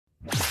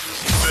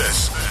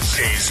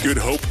Good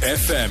Hope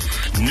FM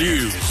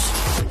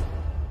News.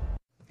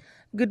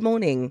 Good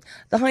morning.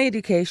 The Higher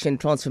Education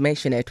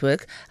Transformation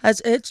Network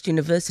has urged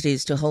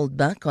universities to hold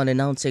back on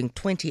announcing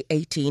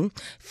 2018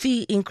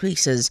 fee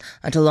increases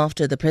until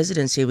after the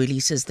Presidency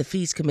releases the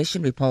Fees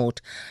Commission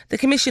report. The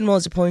Commission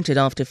was appointed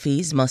after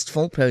fees must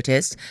fall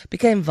protests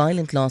became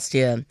violent last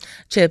year.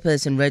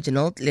 Chairperson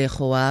Reginald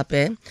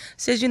Lehoape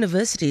says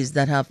universities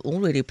that have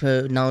already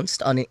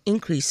pronounced on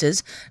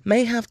increases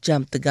may have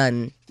jumped the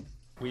gun.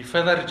 We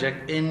further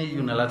reject any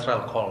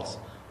unilateral calls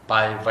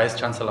by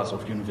vice-chancellors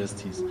of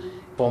universities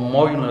for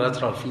more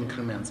unilateral fee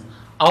increments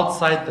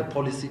outside the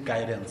policy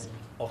guidance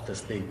of the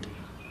state.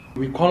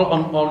 We call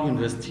on all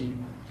university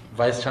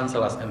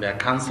vice-chancellors and their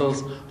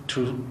councils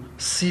to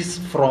cease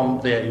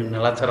from their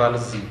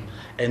unilateralism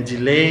and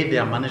delay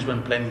their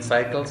management planning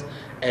cycles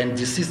and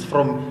desist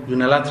from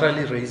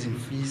unilaterally raising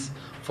fees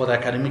for the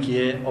academic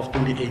year of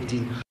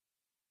 2018.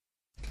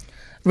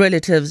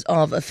 Relatives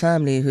of a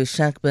family whose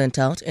shack burnt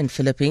out in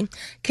Philippines,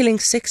 killing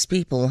 6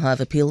 people,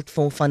 have appealed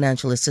for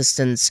financial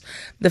assistance.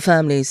 The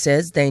family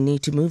says they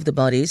need to move the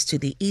bodies to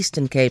the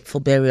Eastern Cape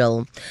for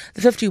burial.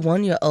 The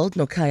 51-year-old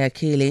Nokaya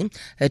Kili,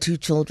 her 2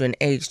 children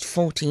aged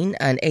 14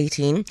 and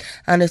 18,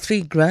 and her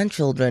 3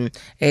 grandchildren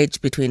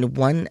aged between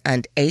 1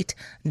 and 8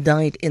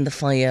 died in the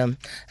fire.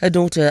 Her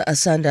daughter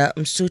Asanda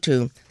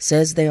Msutu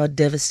says they are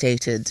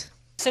devastated.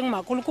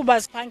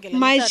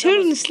 My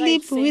children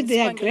sleep with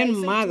their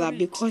grandmother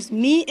because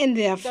me and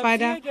their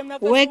father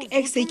work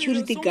as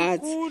security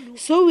guards,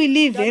 so we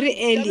leave very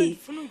early.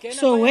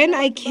 So when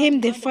I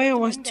came, the fire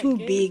was too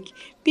big.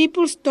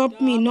 People stopped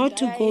me not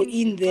to go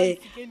in there.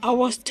 I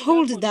was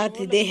told that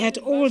they had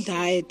all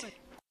died.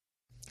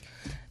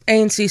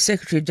 ANC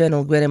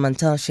Secretary-General Gwede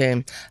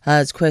Mantashe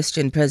has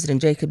questioned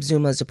President Jacob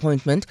Zuma's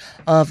appointment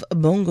of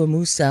Bongo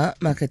Musa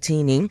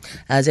Makatini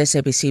as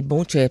SABC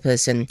board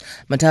chairperson.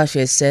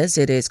 Mantashe says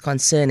it is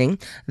concerning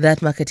that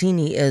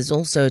Makatini is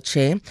also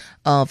chair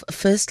of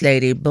First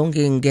Lady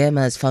Bongi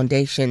Ngema's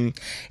foundation.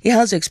 He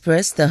has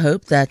expressed the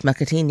hope that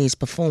Makatini's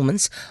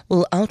performance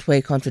will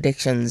outweigh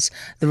contradictions.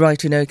 The Right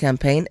to Know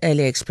campaign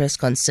earlier expressed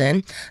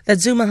concern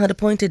that Zuma had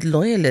appointed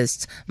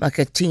loyalists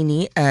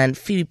Makatini and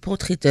Phoebe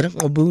Potgieter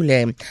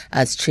Obule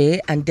as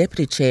chair and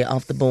deputy chair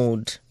of the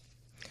board.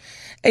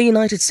 A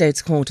United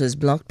States court has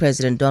blocked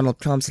President Donald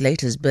Trump's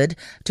latest bid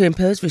to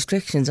impose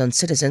restrictions on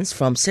citizens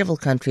from several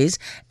countries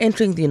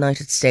entering the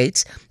United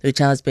States, which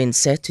has been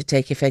set to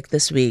take effect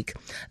this week.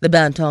 The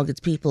ban targets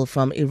people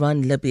from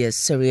Iran, Libya,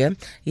 Syria,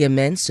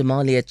 Yemen,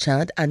 Somalia,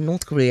 Chad and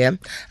North Korea,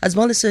 as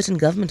well as certain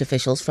government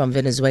officials from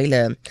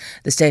Venezuela.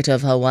 The state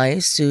of Hawaii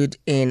sued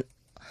in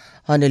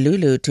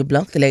Honolulu to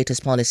block the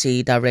latest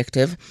policy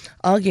directive,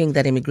 arguing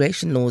that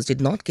immigration laws did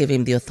not give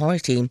him the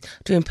authority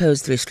to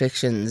impose the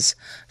restrictions.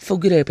 For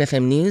Good Hope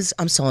FM News,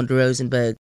 I'm Sandra Rosenberg.